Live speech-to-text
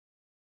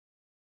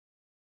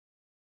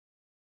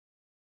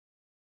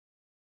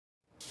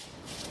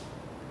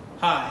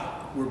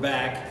Hi, we're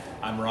back.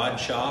 I'm Rod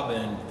Schaub,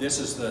 and this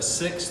is the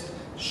sixth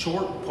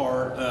short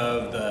part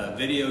of the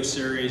video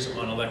series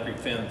on electric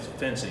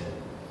fencing.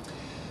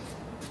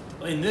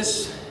 In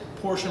this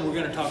portion, we're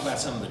going to talk about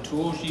some of the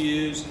tools you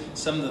use,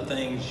 some of the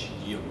things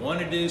you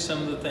want to do,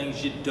 some of the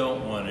things you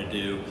don't want to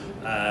do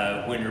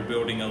when you're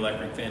building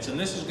electric fence. And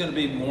this is going to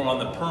be more on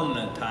the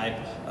permanent type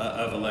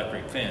of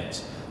electric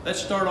fence.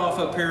 Let's start off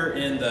up here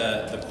in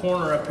the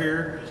corner up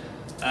here,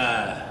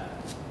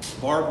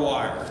 barbed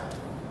wire.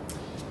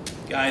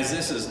 Guys,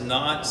 this is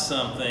not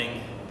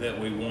something that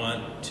we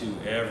want to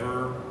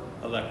ever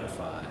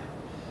electrify.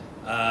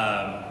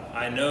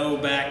 I know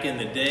back in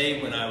the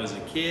day when I was a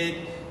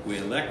kid, we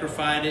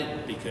electrified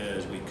it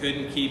because we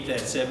couldn't keep that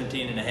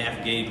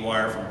 17.5 gauge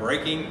wire from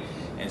breaking,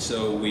 and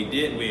so we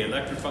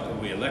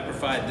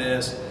electrified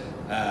this.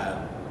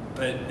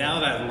 But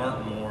now that I've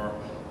learned more,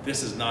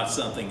 this is not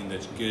something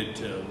that's good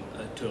to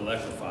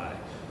electrify.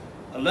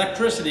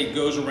 Electricity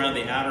goes around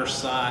the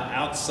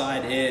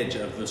outside edge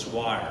of this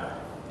wire,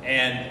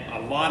 and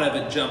a lot of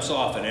it jumps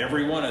off at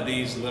every one of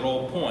these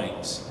little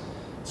points.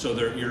 So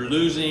you're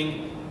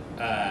losing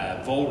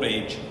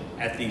voltage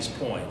at these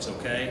points,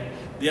 okay?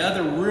 The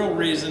other real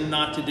reason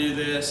not to do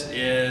this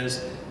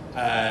is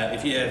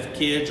if you have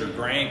kids or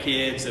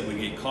grandkids that would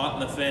get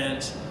caught in the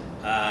fence,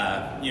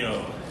 you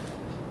know,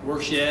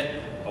 worse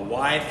yet, a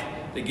wife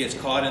that gets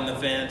caught in the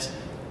fence,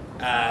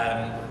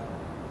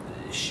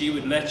 she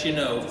would let you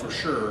know for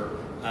sure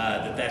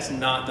that that's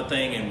not the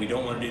thing, and we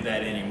don't want to do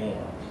that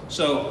anymore.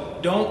 So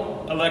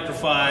don't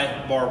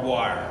electrify barbed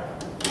wire.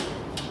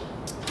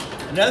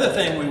 Another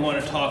thing we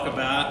want to talk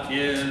about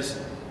is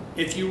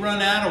if you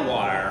run out of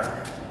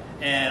wire,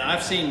 and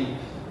I've seen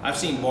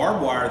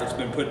barbed wire that's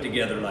been put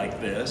together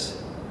like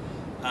this.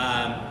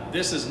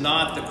 This is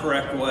not the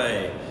correct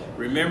way.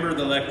 Remember,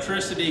 the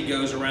electricity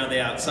goes around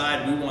the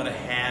outside. We want to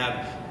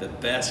have the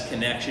best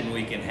connection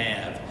we can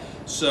have.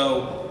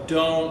 So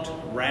don't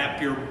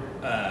wrap your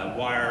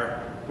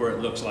wire where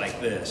it looks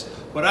like this.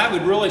 What I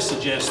would really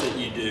suggest that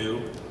you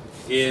do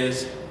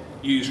is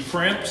use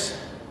crimps,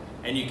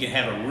 and you can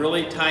have a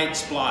really tight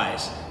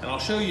splice. And I'll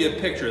show you a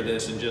picture of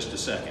this in just a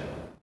second.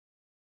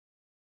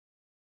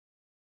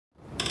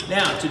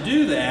 Now, to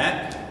do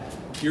that,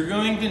 you're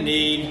going to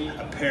need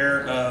a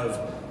pair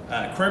of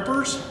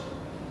crimpers.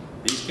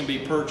 These can be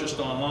purchased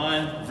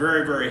online,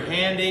 very, very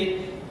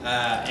handy,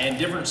 and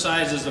different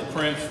sizes of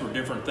crimps for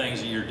different things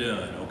that you're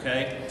doing,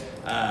 okay?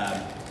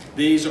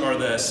 These are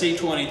the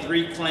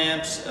C23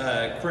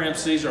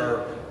 crimps. These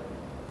are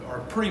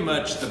pretty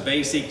much the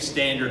basic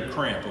standard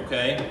crimp,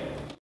 okay?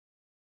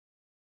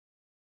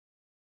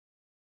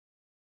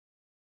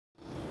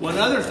 One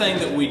other thing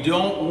that we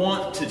don't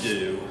want to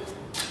do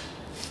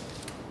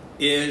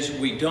is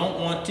we don't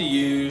want to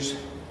use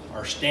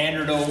our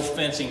standard old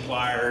fencing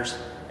pliers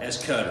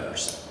as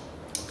cutters,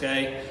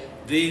 okay?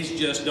 These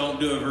just don't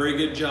do a very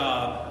good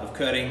job of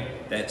cutting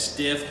that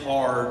stiff,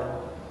 hard,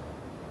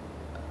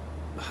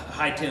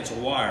 high tensile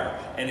wire.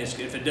 And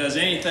if it does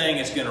anything,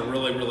 it's gonna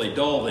really, really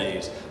dull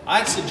these.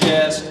 I'd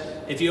suggest,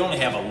 if you only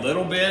have a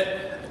little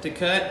bit to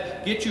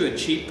cut, get you a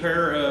cheap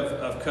pair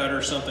of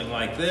cutters, something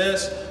like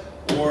this,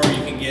 or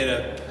you can get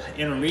an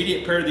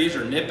intermediate pair. These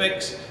are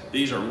Knipex.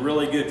 These are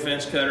really good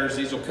fence cutters.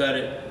 These will cut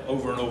it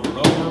over and over and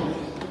over.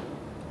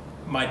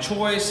 My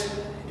choice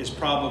is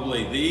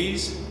probably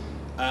these,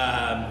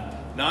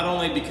 not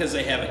only because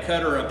they have a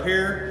cutter up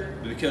here,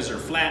 but because they're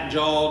flat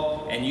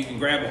jawed and you can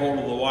grab a hold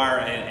of the wire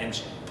and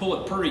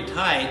pull it pretty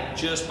tight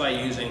just by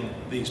using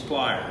these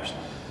pliers.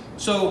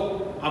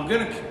 So I'm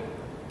gonna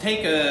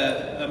take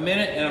a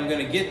minute, and I'm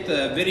going to get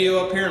the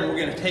video up here, and we're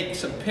going to take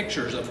some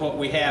pictures of what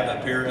we have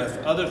up here, of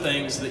other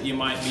things that you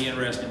might be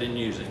interested in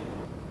using.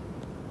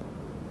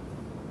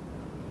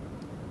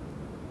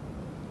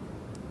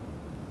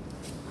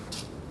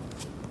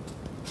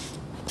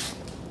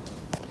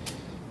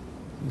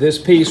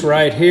 This piece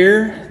right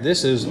here,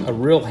 this is a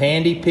real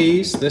handy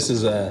piece. This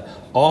is a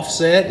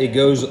offset. It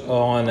goes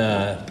on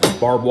a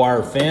barbed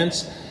wire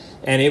fence,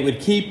 and it would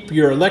keep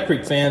your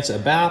electric fence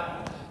about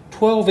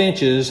 12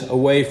 inches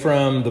away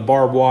from the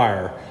barbed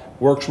wire.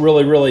 Works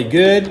really, really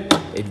good.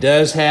 It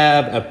does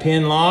have a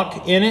pin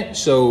lock in it,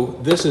 so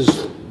this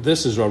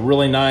is a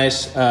really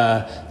nice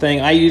thing.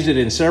 I use it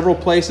in several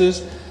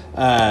places.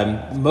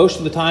 Most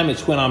of the time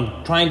it's when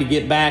I'm trying to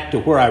get back to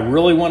where I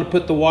really want to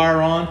put the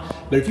wire on.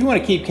 But if you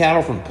want to keep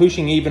cattle from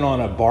pushing even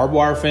on a barbed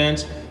wire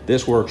fence,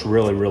 this works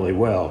really, really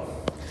well.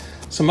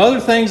 Some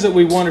other things that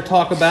we want to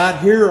talk about,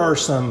 here are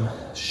some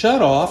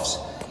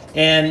shutoffs.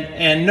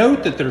 And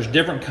note that there's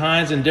different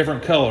kinds and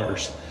different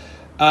colors.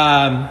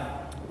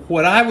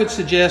 What I would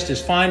suggest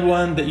is find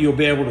one that you'll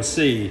be able to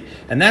see.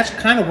 And that's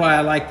kind of why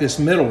I like this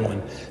middle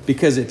one.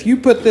 Because if you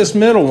put this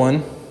middle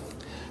one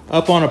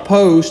up on a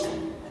post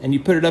and you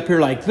put it up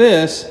here like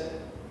this,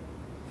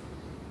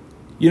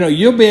 you know,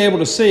 you'll be able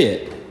to see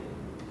it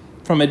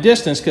from a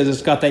distance because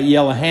it's got that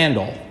yellow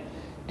handle.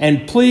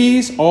 And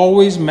please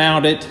always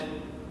mount it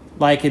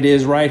like it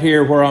is right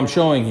here where I'm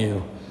showing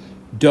you.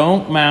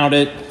 Don't mount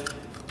it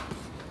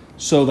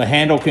so the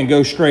handle can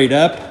go straight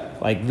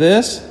up like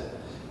this.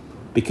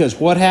 because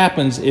what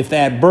happens if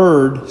that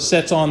bird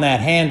sits on that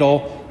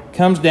handle,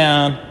 comes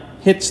down,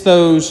 hits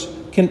those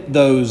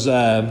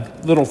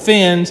little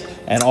fins,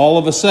 and all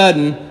of a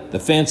sudden the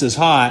fence is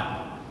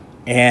hot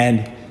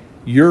and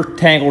you're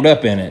tangled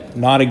up in it.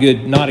 Not a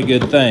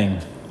good thing.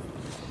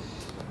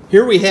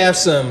 Here we have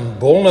some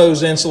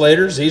bullnose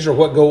insulators. These are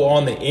what go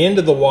on the end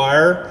of the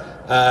wire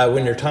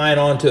when you're tying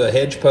onto a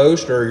hedge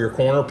post or your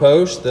corner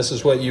post. This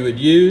is what you would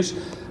use.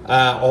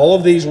 All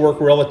of these work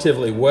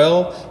relatively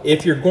well.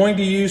 If you're going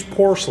to use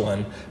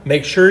porcelain,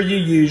 make sure you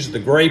use the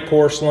gray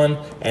porcelain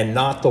and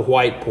not the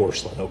white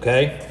porcelain,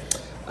 okay?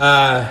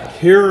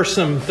 Here are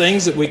some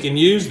things that we can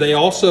use. They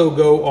also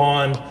go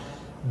on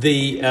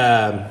the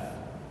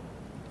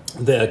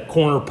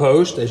corner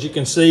post. As you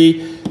can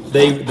see,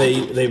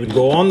 they would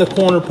go on the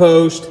corner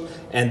post,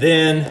 and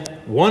then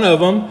one of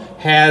them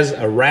has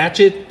a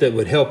ratchet that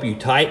would help you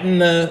tighten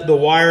the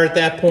wire at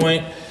that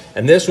point,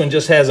 and this one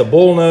just has a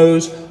bull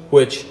nose,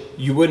 which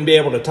you wouldn't be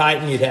able to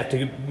tighten. You'd have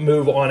to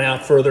move on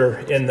out further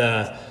in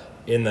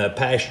the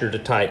pasture to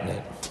tighten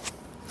it.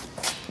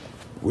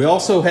 We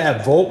also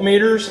have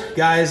voltmeters.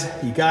 Guys,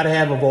 you gotta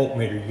have a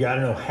voltmeter. You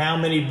gotta know how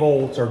many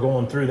volts are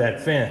going through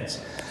that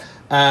fence.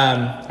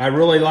 I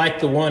really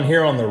like the one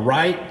here on the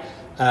right.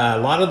 A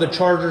lot of the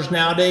chargers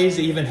nowadays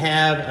even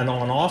have an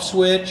on-off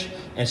switch,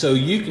 and so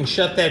you can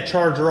shut that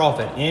charger off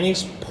at any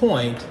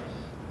point,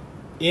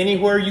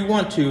 anywhere you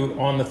want to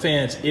on the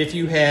fence, if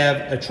you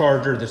have a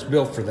charger that's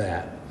built for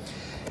that.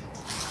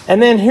 And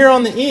then here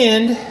on the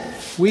end,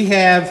 we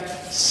have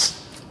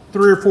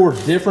 3 or 4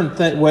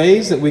 different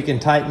ways that we can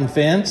tighten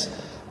fence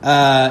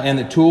and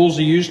the tools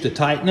used to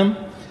tighten them.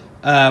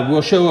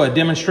 We'll show a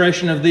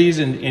demonstration of these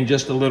in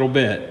just a little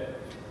bit.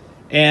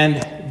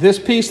 And this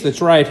piece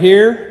that's right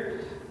here,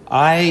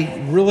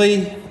 I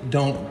really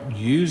don't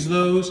use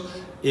those.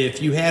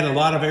 If you had a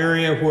lot of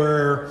area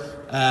where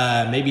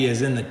maybe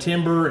as in the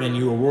timber and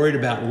you were worried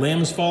about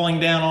limbs falling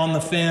down on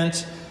the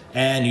fence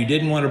and you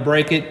didn't want to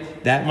break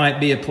it, that might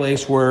be a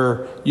place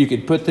where you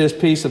could put this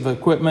piece of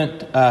equipment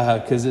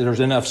because there's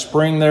enough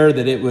spring there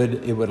that it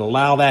would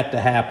allow that to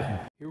happen.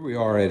 Here we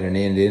are at an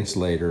end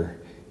insulator.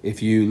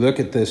 If you look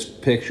at this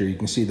picture, you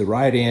can see the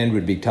right end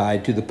would be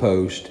tied to the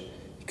post.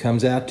 It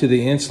comes out to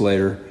the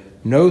insulator.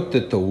 Note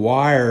that the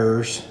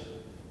wires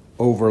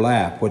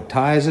overlap. What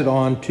ties it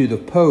on to the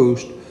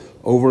post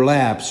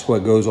overlaps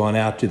what goes on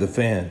out to the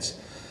fence.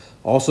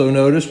 Also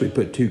notice we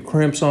put 2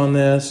 crimps on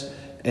this,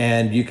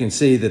 and you can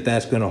see that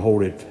that's going to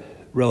hold it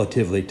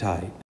relatively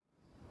tight.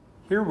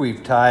 Here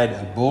we've tied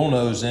a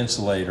bullnose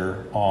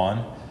insulator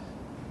on,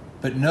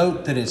 but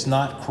note that it's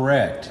not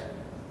correct.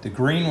 The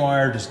green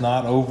wire does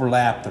not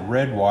overlap the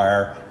red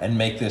wire and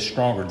make this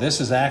stronger.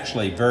 This is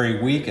actually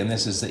very weak, and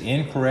this is the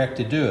incorrect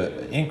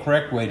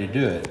way to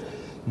do it.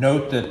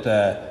 Note that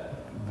the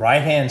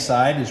right-hand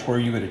side is where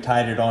you would have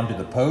tied it onto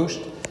the post,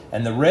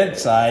 and the red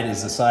side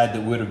is the side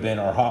that would have been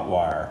our hot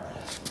wire.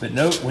 But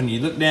note, when you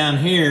look down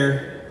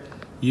here,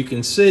 you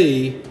can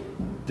see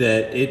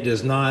that it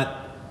does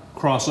not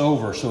cross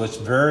over, so it's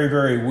very,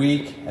 very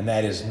weak, and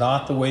that is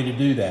not the way to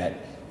do that.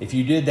 If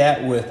you did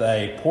that with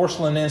a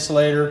porcelain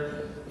insulator,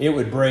 it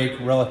would break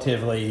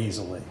relatively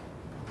easily.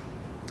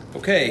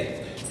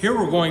 Okay, here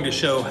we're going to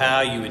show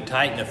how you would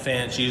tighten a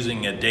fence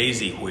using a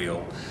daisy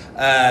wheel.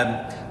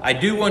 I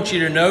do want you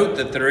to note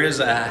that there is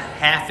a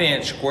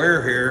 1/2-inch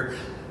square here.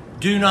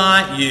 Do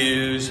not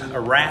use a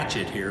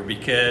ratchet here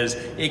because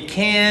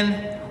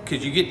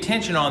because you get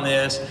tension on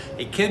this,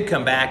 it could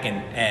come back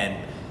and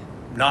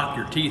knock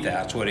your teeth out.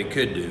 That's what it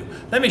could do.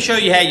 Let me show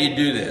you how you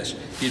do this.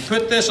 You'd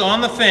put this on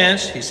the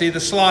fence. You see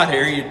the slot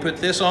here. You'd put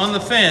this on the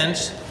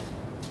fence.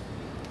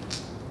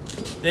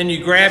 Then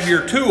you grab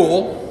your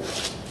tool,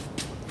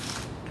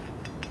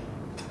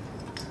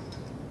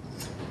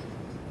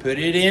 put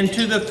it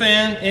into the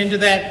fence, into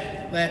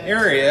that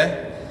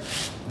area.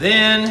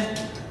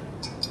 Then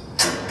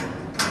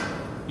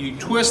you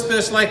twist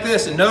this like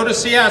this, and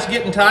notice, see how it's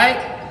getting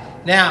tight?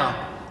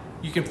 Now,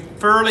 you can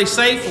fairly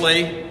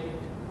safely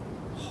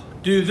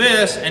do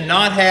this and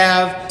not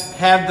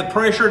have the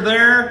pressure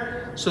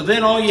there. So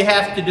then all you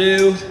have to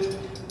do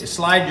is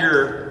slide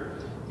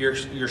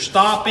your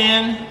stop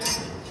in,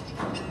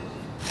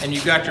 and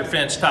you've got your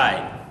fence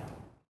tight.